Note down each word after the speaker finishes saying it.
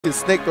his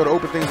snake though to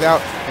open things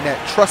out, and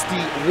that trusty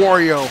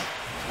Wario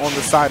on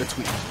the side of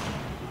Tweek.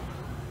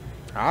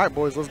 All right,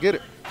 boys, let's get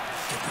it.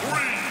 3,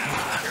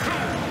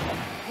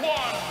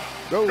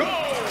 2, 1, go.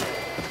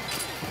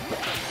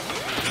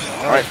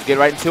 All right, get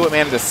right into it,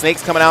 man. The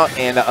snake's coming out,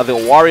 and the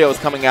Wario is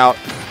coming out.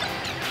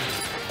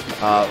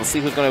 Let's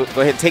see who's going to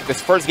go ahead and take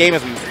this first game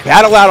as we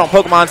battle out on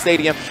Pokemon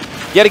Stadium.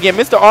 Yet again,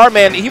 Mr.R,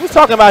 man, he was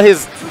talking about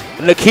his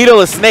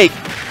Nikita-less snake,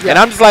 and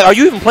I'm just like, are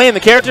you even playing the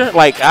character?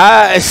 Like,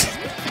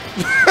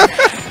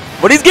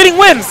 but he's getting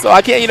wins, so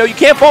I can't, you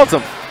can't fault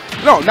him.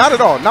 No, not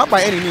at all. Not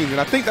by any means.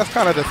 And I think that's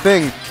kind of the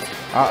thing.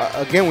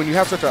 Again, when you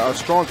have such a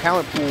strong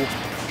talent pool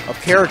of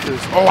characters.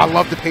 Oh, I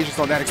love the patience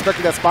on that.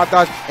 Expected that spot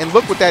dodge. And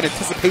look what that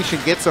anticipation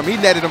gets him. He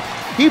netted him.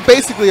 He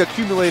basically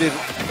accumulated,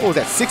 what was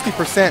that,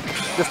 60%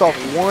 just off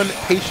one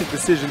patient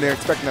decision there,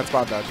 expecting that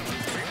spot dodge.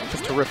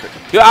 Just terrific.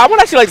 Yeah, I would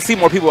actually like to see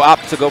more people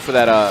opt to go for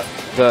that,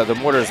 the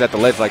mortars at the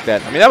ledge like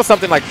that. I mean, that was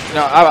something like,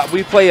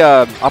 we play,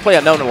 I'll play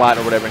Unknown a lot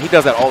or whatever, and he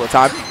does that all the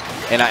time.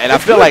 And I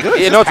feel like,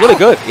 it's really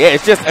good. Yeah,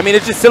 it's just, I mean,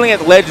 it's just sitting at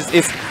the ledge.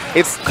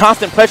 It's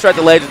constant pressure at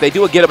the ledge. If they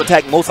do a get-up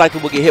attack, most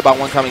likely will get hit by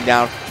one coming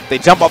down. They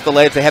jump off the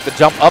ledge. They have to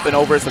jump up and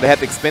over, so they have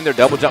to expend their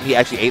double jump. He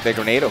actually ate that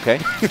grenade, okay?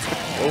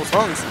 Those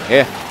tongues.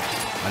 Yeah,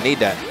 I need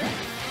that.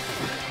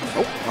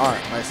 Oh, all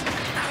right, nice.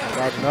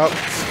 Dodging up.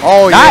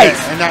 Oh, nice.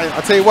 Yeah. And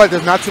I'll tell you what,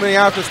 there's not too many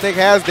options Snake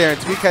has there,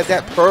 and Tweek had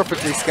that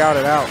perfectly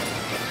scouted out.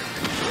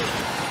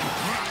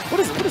 What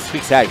does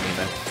Tweek tag mean,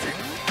 man?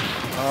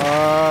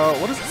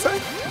 What does it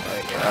say?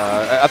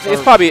 I think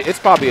it's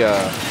probably an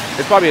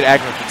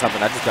acronym for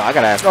something. I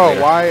gotta ask. Oh,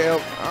 later.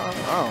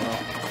 I don't know.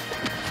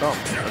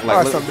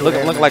 Something.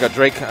 Look like a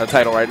Drake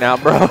title right now,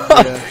 bro.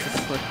 Yeah.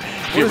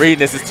 If you're reading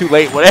this, it's too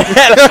late. All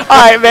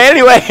right, man.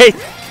 Anyway,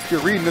 if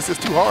you're reading this, it's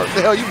too hard. What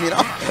the hell you mean?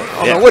 I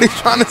don't know what he's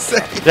trying to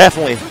say.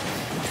 Definitely.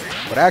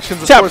 But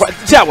actions, of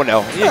course. Chat will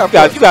know. You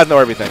guys know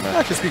everything, man.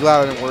 Actions speak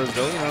louder than words,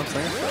 though. You know what I'm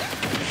saying?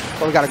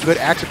 Well, we got a good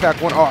action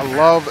pack one. Oh, I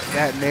love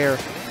that nair.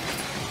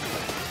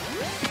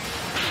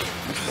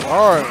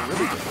 Mr.R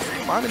really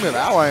reminding me of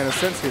Ally in a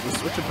sense here. Just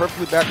switching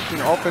perfectly back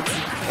between offensive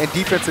and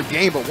defensive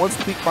game. But once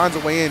Tweek finds a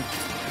way in,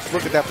 just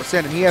look at that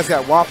percent. And he has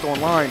that waft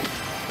online.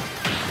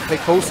 Pay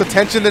close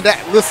attention to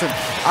that. Listen,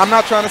 I'm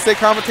not trying to say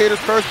commentators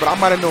first, but I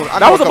might have known.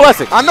 That was a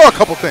blessing. I know a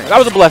couple things. That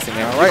was a blessing,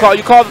 man. Right.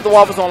 You called that the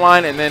waft was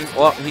online, and then,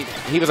 well,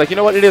 he was like, you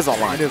know what? It is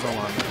online. It is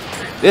online, man.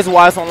 This is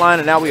why it's online,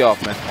 and now we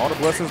off, man. All the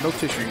blessings, no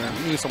tissue, man.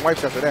 You need some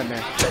wipes after that,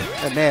 man.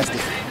 That nasty.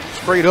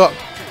 Straight up.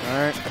 All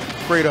right?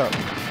 Straight up.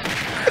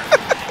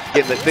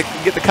 Get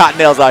the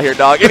cottonelles out here,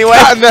 dog. Anyway.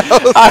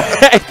 Cottonelles. All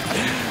right.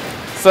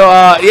 So,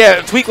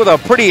 yeah, Tweek with a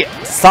pretty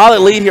solid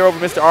lead here over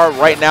Mr.R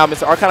right now.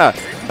 Mr.R kind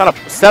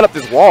of set up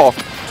this wall.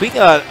 Tweek,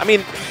 I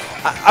mean,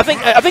 I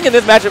think in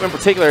this matchup in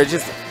particular,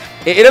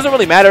 it doesn't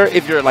really matter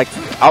if you're like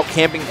out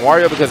camping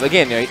Wario because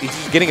again, he's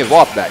just getting his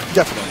waft back.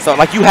 Definitely. So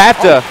like you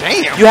have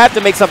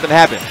to make something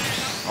happen.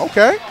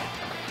 Okay.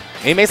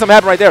 And he made something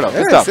happen right there though.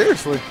 Yeah,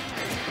 seriously.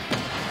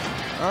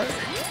 All right.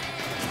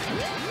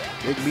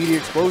 Big meaty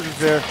explosions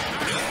there.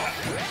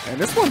 And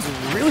this one's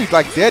really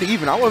like dead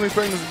even. I wasn't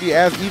expecting this to be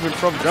as even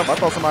from jump. I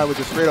thought somebody would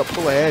just straight up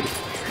pull ahead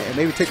and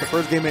maybe take the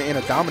first game in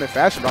a dominant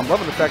fashion. But I'm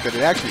loving the fact that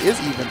it actually is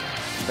even.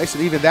 Makes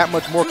it even that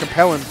much more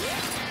compelling.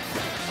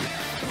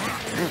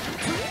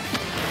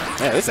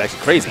 Yeah, this is actually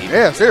crazy.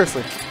 Yeah,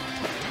 seriously.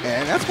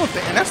 And that's one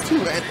thing. And that's two.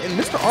 And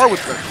Mr.R with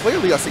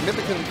clearly a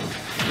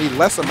significantly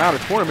less amount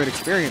of tournament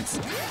experience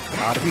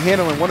to be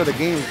handling one of the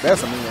game's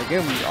best. I mean,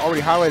 again, we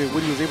already highlighted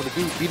what he was able to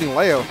do beating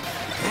Leo.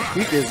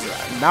 Tweek is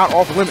not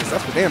off limits.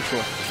 That's for damn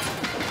sure.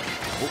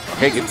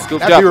 Okay, get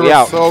scooped that up. That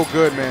out. so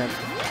good, man.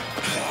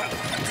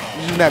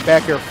 Using that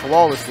back air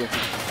flawlessly.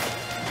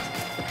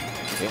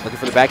 Looking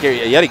for the back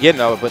area yet again,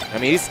 though. But I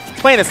mean, he's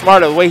playing it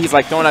smart. The way he's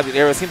like throwing out the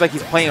arrows, seems like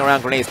he's playing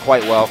around grenades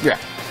quite well. Yeah.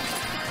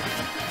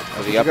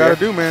 What you gotta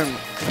do, man.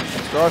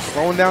 Start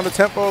slowing down the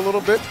tempo a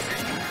little bit.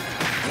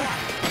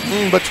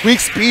 But Tweek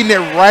speeding it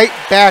right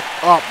back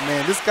up,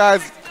 man. This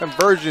guy's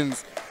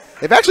conversions,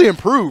 they've actually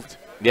improved.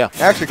 Yeah.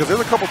 Actually, because there's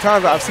a couple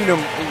times I've seen him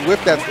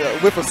whip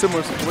a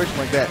similar situation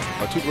like that.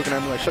 Tweek looking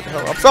at me like, shut the hell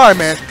up. I'm sorry,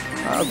 man.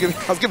 I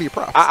was giving you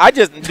props. I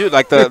just, dude,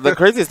 like the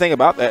craziest thing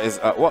about that is,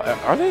 what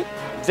are they?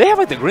 Do they have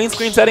like the green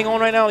screen setting on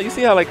right now? You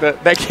see how like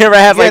that camera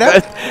has like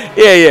that?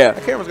 Yeah.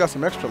 That camera's got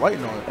some extra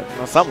lighting on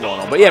it. Something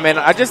going on. But yeah, man,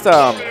 I just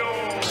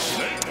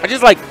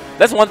like,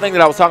 that's one thing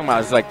that I was talking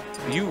about. Is like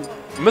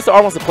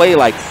Mr.R wants to play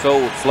like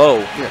so slow.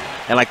 Yeah.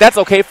 And like that's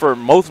okay for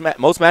most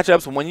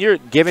matchups. When you're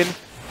given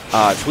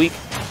Tweek,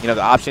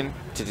 the option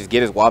to just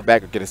get his waft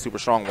back or get a super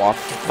strong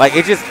waft, like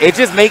it's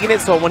just making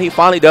it so when he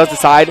finally does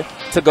decide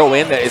to go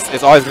in, that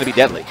it's always going to be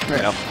deadly.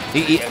 Yeah.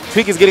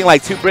 Tweek is getting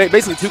like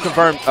basically two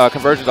confirmed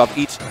conversions off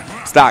each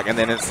stock, and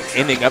then it's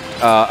ending up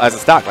as a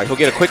stock. Like he'll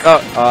get a quick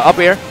up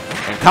air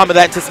and combo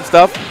that into some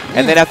stuff,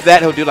 and then after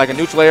that he'll do like a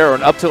neutral air or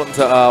an up tilt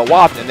into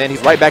waft, and then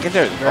he's right back in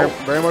there.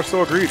 Very much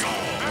so agreed.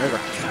 There's a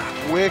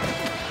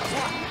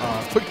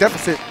quick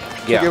deficit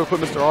to be able to put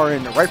Mr.R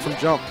in right from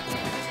jump.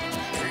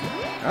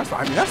 That's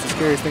the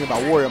scariest thing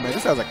about Wario, man.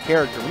 Just as a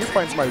character, when you're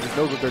fighting somebody who just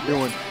knows what they're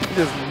doing, you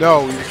just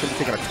know you're just going to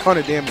be taking a ton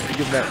of damage to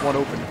give him that one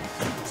open.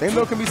 Same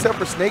though can be said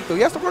for Snake, though.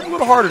 He has to work a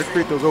little harder to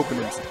create those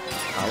openings.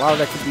 A lot of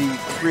that can be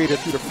created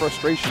through the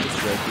frustration,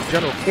 the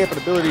general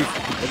capability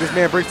that this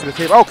man brings to the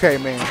table. Okay,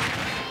 man.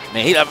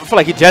 Man, I feel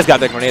like he just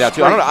got that grenade out,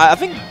 too. I don't know. I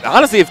think,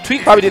 honestly, if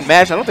Tweek probably didn't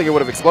mash, I don't think it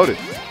would have exploded.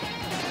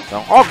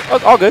 So,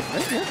 all good.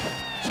 Yeah.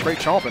 Straight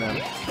chomping at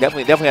him.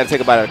 Definitely had to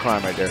take a bite of the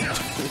crime right there.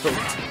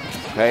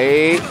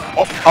 Okay.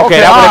 Oh, okay,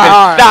 okay,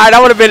 that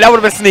would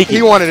have been sneaky.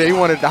 He wanted it. He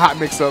wanted the hot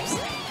mix-ups.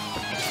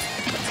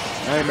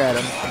 I ain't mad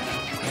at him.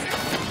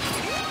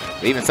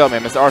 But even so,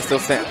 man, Mr.R still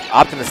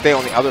opting to stay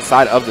on the other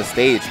side of the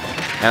stage.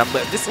 And I'm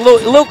just a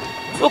little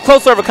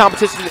closer of a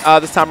competition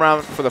this time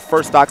around for the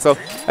first stock. So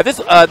at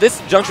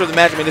this juncture of the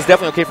match, I mean, it's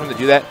definitely okay for him to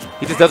do that.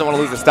 He just doesn't want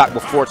to lose the stock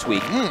before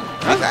Tweek.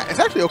 It's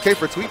actually okay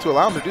for Tweek to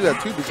allow him to do that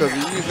too, because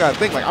you just got to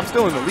think, like, I'm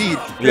still in the lead.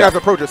 You have to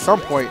approach at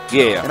some point.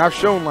 Yeah. And I've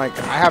shown, like,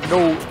 I have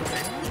no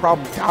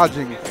problem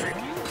dodging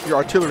your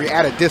artillery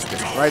at a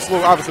distance, right? It's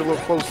obviously a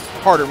little close,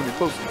 harder when you're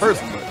close in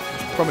person, but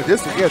from a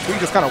distance, yeah, Tweek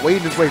just kind of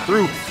wading his way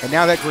through. And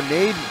now that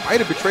grenade might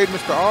have betrayed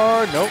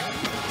Mr.R. Nope.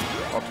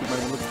 Tweek might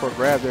be looking for a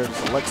grab there,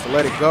 just elects to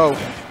let it go.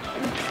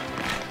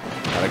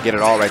 Gotta get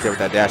it all right there with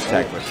that dash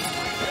attack. But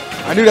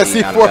I knew that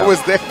C4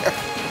 was there.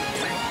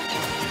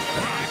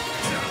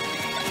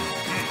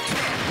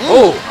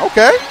 Oh,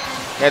 okay.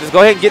 Yeah, just go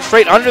ahead and get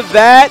straight under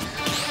that.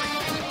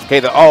 Okay,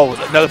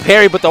 another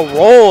parry, but the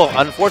roll,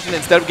 unfortunately,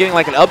 instead of getting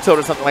like an up tilt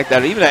or something like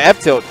that, or even an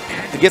F tilt,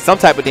 to get some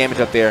type of damage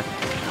up there.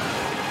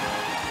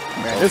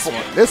 Man,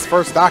 this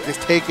first stock is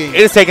taking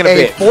a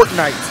bit.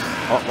 Fortnite.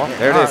 Oh, well,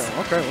 there it is.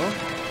 Okay, well.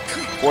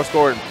 4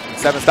 scored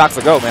 7 stocks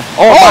ago, man.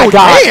 Oh my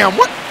God. Damn,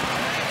 what?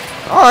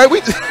 All right,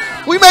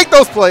 we make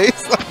those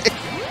plays.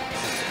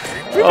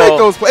 We make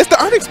those plays. It's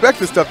the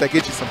unexpected stuff that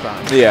gets you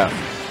sometimes. Yeah.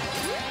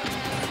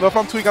 So if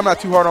I'm Tweek, I'm not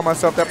too hard on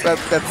myself. That's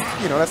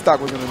that stock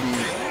was going to be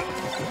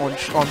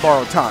on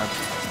borrowed time.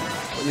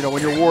 But, you know,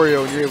 when you're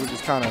Wario and you're able to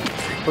just kind of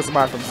put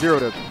somebody from 0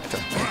 to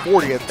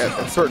 40 at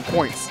certain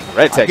points.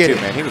 Red tech too,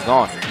 man. He was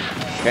gone.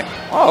 Okay.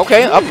 Oh,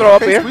 okay. Up throw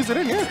up here. Squeeze it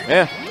in, yeah.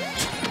 Yeah.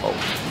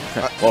 Oh.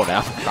 Whoa,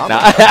 now.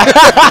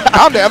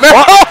 Calm down, man.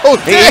 Oh,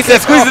 he said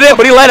squeeze it in,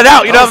 but he let it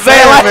out. You know what I'm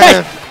saying? Like,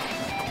 man.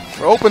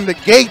 We're open the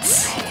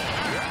gates.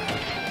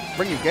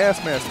 Bring your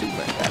gas mask too,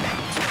 man.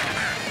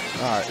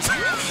 All right.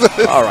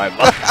 All right,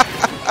 bud.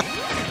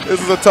 This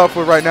is a tough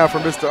one right now for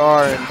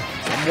Mr.R, and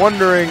I'm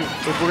wondering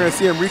if we're going to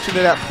see him reach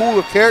into that pool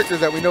of characters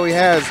that we know he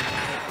has.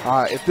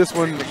 If this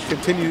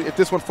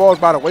one falls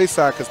by the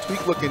wayside, because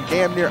Tweek looking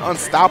damn near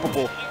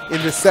unstoppable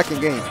in this second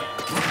game.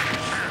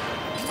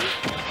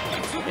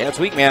 Yeah,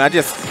 Tweek, man,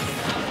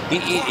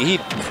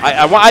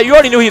 you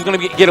already knew he was going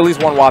to get at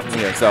least one waft in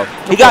here. So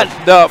he got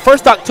the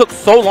first stock took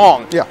so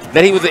long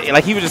that he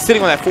was just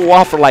sitting on that full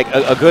waft for like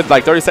a good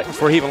 30 seconds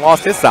before he even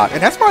lost his stock.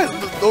 And that's why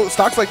those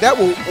stocks like that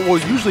will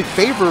usually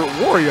favor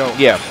Wario.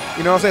 Yeah.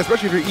 You know what I'm saying?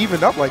 Especially if you're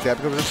evened up like that,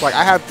 because it's like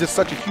I have just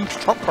such a huge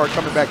trump card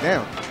coming back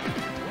down.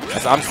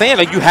 That's what I'm saying.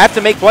 Like, you have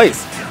to make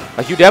plays.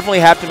 Like, you definitely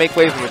have to make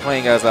plays when you're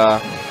playing as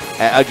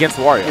against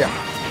Wario. Yeah.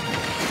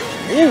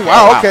 Ooh,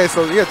 wow. Okay,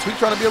 so yeah, Tweek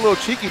trying to be a little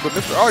cheeky, but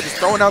Mr.R just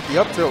throwing out the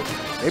up tilt.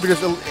 Maybe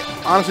just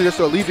honestly just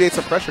to alleviate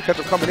some pressure, catch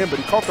him coming in, but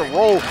he caught the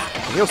roll,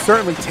 and he'll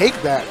certainly take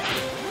that.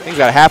 He's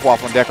got a half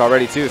waft on deck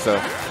already too, so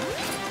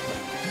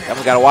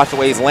definitely got to watch the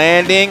way he's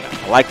landing.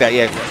 I like that.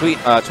 Yeah,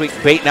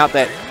 Tweek baiting out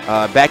that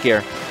back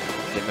air,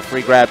 getting the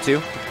free grab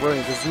too.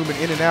 Brilliant, just zooming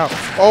in and out.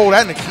 Oh,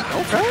 that Nikita.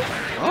 Okay.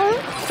 All right.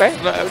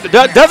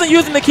 Okay. Doesn't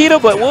use the Nikita,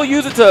 but we'll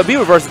use it to be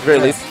reversed at the very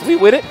least. We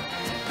with it.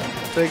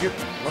 Take it.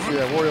 Luckily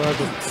that Wario has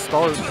a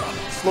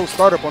slow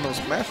startup on those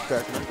smash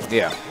attacks, man.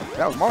 Yeah.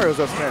 That was Mario's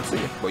up smash. See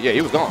ya. Well, yeah,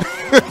 he was gone.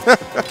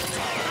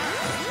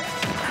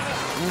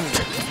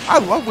 I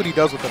love what he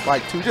does with the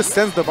bike too. He just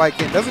sends the bike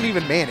in, doesn't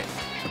even man it.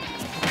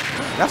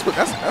 That's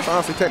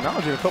honestly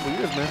technology in a couple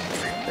years, man.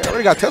 They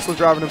already got Teslas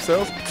driving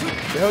themselves.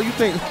 The hell you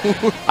think?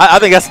 I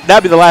think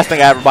that'd be the last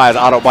thing I ever buy is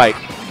an auto bike.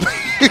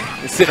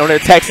 Sitting on there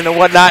texting and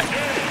whatnot.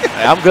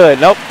 I'm good.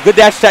 Nope. Good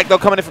dash attack, though,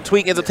 coming in from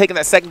Tweek. Ends up taking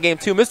that second game,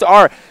 too.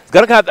 Mr.R is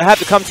going to have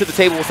to come to the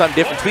table with something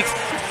different. Tweek's,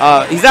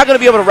 he's not going to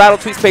be able to rattle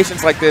Tweek's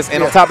patience like this.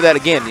 And on top of that,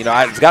 again, you know,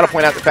 I've got to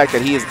point out the fact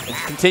that he is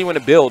continuing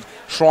to build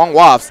strong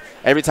wafts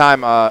every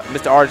time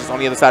Mr.R is just on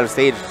the other side of the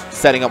stage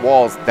setting up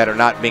walls that are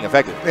not being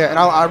effective. Yeah, and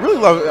I really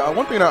love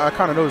one thing that I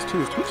kind of noticed,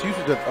 too, is Tweek's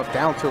usage of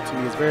down tilt to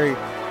me is very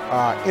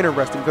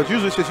interesting, because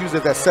usually it's just used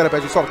as that setup,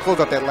 as you saw to close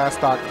out that last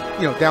stock,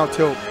 you know, down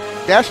tilt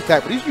dash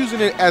attack, but he's using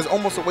it as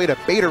almost a way to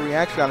bait a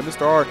reaction out of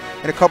Mr.R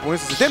in a couple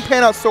instances. It didn't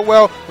pan out so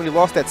well when he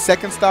lost that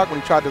second stock, when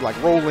he tried to like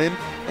roll in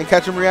and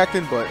catch him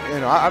reacting, but you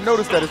know, I've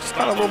noticed that it's just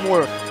kind of a little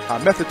more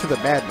method to the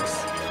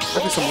madness.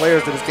 Definitely some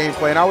layers to this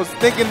gameplay, and I was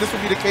thinking this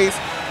would be the case.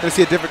 Going to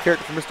see a different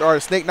character from Mr.R.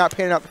 Snake not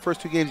panning out the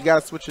first 2 games. You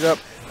got to switch it up.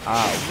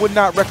 Would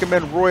not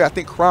recommend Roy. I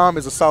think Crom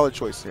is a solid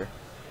choice here.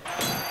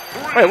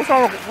 Wait, what's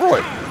wrong with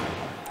Roy?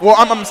 Well,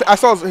 I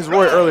saw his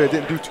Roy earlier.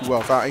 Didn't do too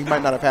well, so he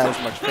might not have had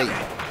as much faith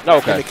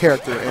in the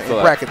character in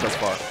bracket thus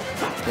far.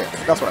 Yeah,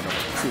 that's what I know.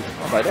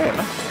 I'm like, damn,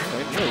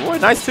 man. Roy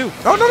nice too.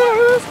 No,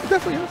 it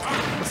definitely is.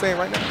 I'm saying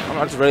right now.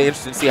 I'm just really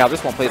interested to see how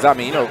this one plays out. I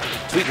mean, you know,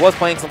 Tweek was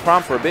playing some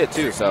Crom for a bit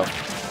too, so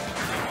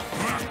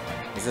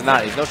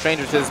He's no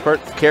stranger to this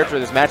character,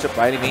 this matchup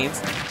by any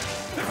means.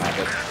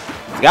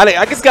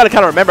 I guess got to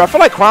kind of remember. I feel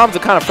like Chroms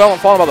have kind of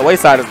fallen by the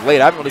wayside as of late.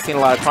 I haven't really seen a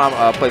lot of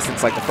Chrom play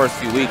since like the first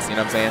few weeks. You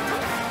know what I'm saying?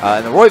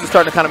 And the Roy's are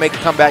starting to kind of make a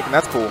comeback, and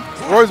that's cool.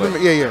 Roy's been,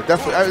 yeah,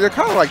 definitely. They're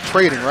kind of like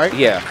trading, right?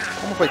 Yeah.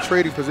 Almost like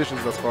trading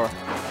positions thus far.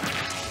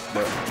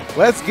 But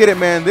let's get it,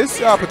 man. This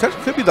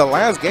potentially could be the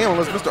last game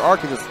unless Mr.R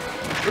can just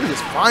really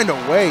just find a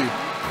way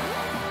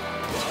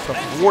to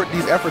thwart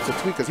these efforts of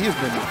Tweek, because he has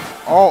been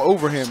all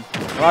over him.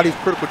 A lot of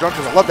these critical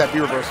junctures. I love that B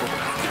reversal.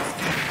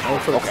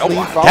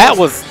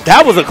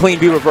 That was a clean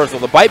B reversal.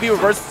 The bite B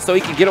reversal so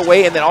he can get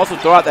away and then also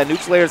throw out that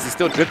neutral layer as he's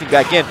still drifting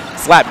back in.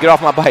 Slap, get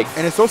off my bike.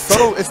 And it's so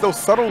subtle. It's those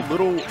subtle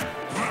little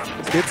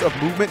bits of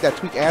movement that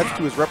Tweek adds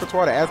to his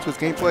repertoire, that adds to his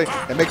gameplay,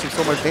 that makes him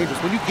so much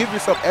dangerous. When you give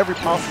yourself every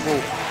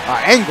possible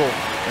angle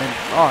and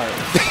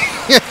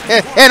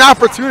an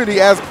opportunity,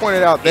 as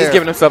pointed out there. He's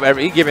giving himself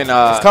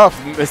it's tough.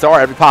 Mr.R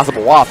every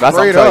possible waft. That's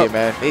what I'm telling you,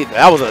 man.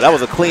 That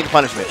was a clean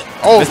punishment.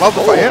 Oh, love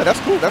the fight. Yeah, that's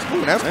cool. That's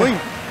cool. That's clean.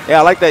 Yeah,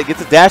 I like that.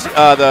 Gets a dash,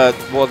 the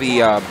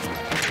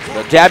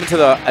jab into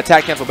the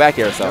attack cancel back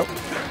air. So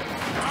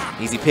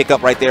easy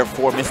pickup right there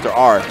for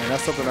Mr.R. And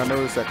that's something I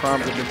noticed that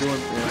Chroms have been doing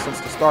since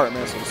the start,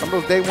 man. So some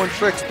of those day one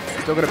tricks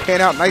still going to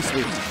pan out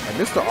nicely. And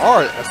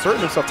Mr.R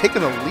asserting himself,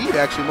 taking the lead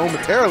actually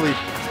momentarily,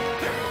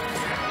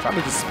 trying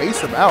to just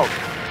space him out,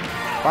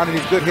 finding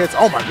these good hits.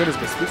 Oh my goodness!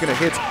 But speaking of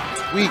hits,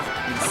 Tweek,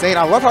 insane.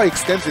 I love how he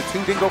extends it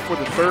too. Didn't go for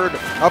the third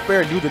up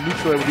air. Knew the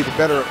neutral air would be the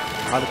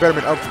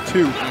betterment of the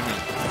two.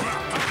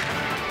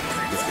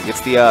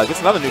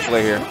 Gets another neutral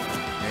air here.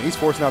 And he's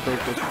forcing out those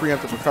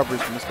preemptive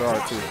recoveries from Mr.R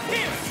too.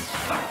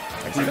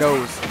 And he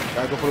knows,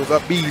 gotta go for those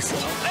up Bs.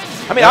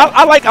 I mean,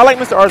 I like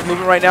Mr.R's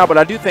movement right now, but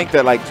I do think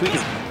that like Tweek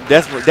is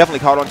definitely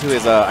caught onto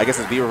his I guess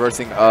his B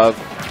reversing of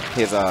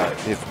his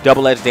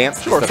double-edged dance.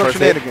 Sure, some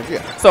shenanigans,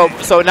 yeah.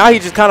 So now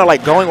he's just kind of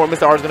like going where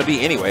Mr.R is going to be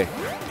anyway.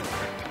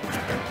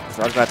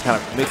 Mr.R's going to kind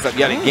of mix up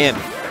yet again.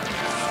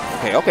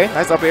 Okay,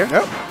 nice up air.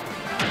 Yep.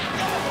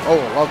 Oh,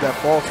 I love that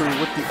fall through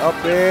with the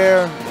up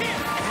air.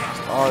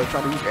 Mr.R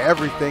trying to use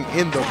everything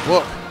in the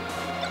book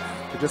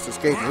to just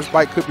escape. This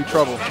bite could be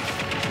trouble.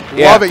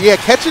 Love it. Yeah,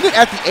 catching it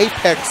at the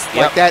apex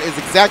like that is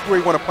exactly where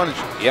you want to punish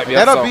it.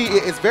 That up B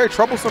is very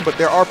troublesome, but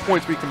there are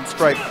points where you can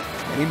strike,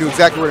 and he knew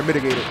exactly where to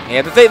mitigate it.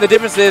 Yeah, the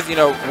difference is, you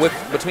know,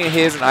 between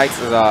his and Ike's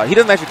is he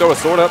doesn't actually throw a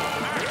sword up.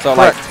 So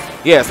correct.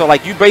 So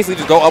like you basically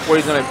just go up where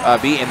he's going to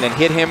be and then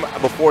hit him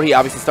before he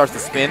obviously starts to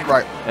spin.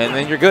 Right. And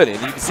then you're good.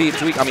 And you can see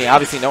Tweek, I mean,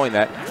 obviously knowing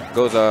that,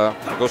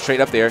 goes straight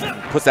up there,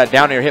 puts that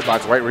down air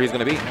hitbox right where he's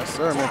going to be. Yes,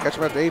 sir, man. Catch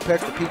him at the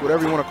apex, the peak,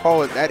 whatever you want to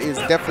call it. That is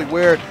definitely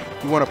where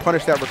you want to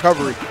punish that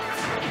recovery.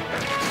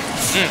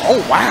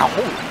 Oh, wow.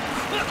 Holy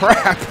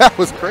crap. That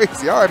was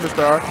crazy. All right,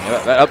 Mr.R.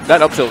 Yeah,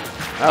 that up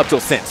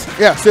tilt sense.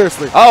 Yeah,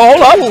 seriously. Oh,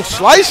 hold up. Oh,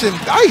 slice and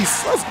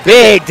dice. That's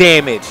big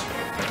damage.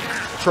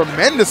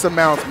 Tremendous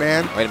amounts,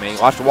 man. Wait a minute.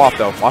 Watch the waft,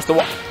 though. Watch the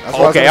waft.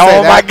 Okay.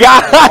 Oh, my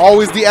God.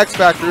 Always the X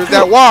factor is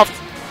that waft.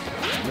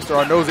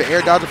 Mr.R knows the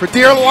air dodger for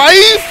dear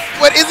life.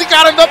 But is he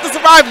got enough to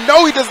survive?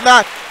 No, he does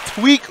not.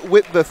 Tweek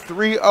with the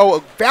 3-0. A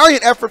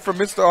valiant effort from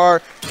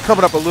Mr.R.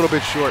 Coming up a little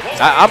bit short.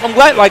 I'm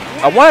glad, like,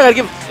 I wanted to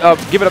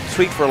give it up to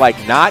Tweek for,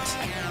 like, not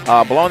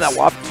blowing that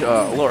waft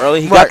a little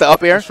early. He got the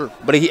up air,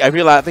 but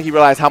I think he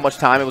realized how much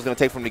time it was going to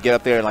take for him to get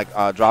up there and,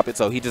 like, drop it.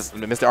 So he just,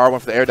 Mr.R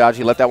went for the air dodge.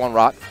 He let that one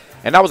rock,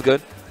 and that was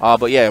good.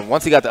 But, yeah,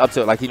 once he got the up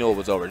tilt, like, he knew it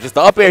was over. Just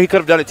the up air, he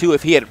could have done it, too,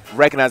 if he had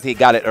recognized he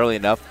got it early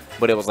enough.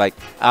 But it was like,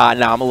 nah,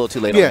 I'm a little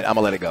too late on it. I'm going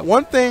to let it go.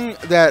 One thing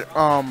that,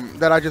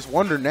 that I just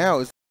wonder now is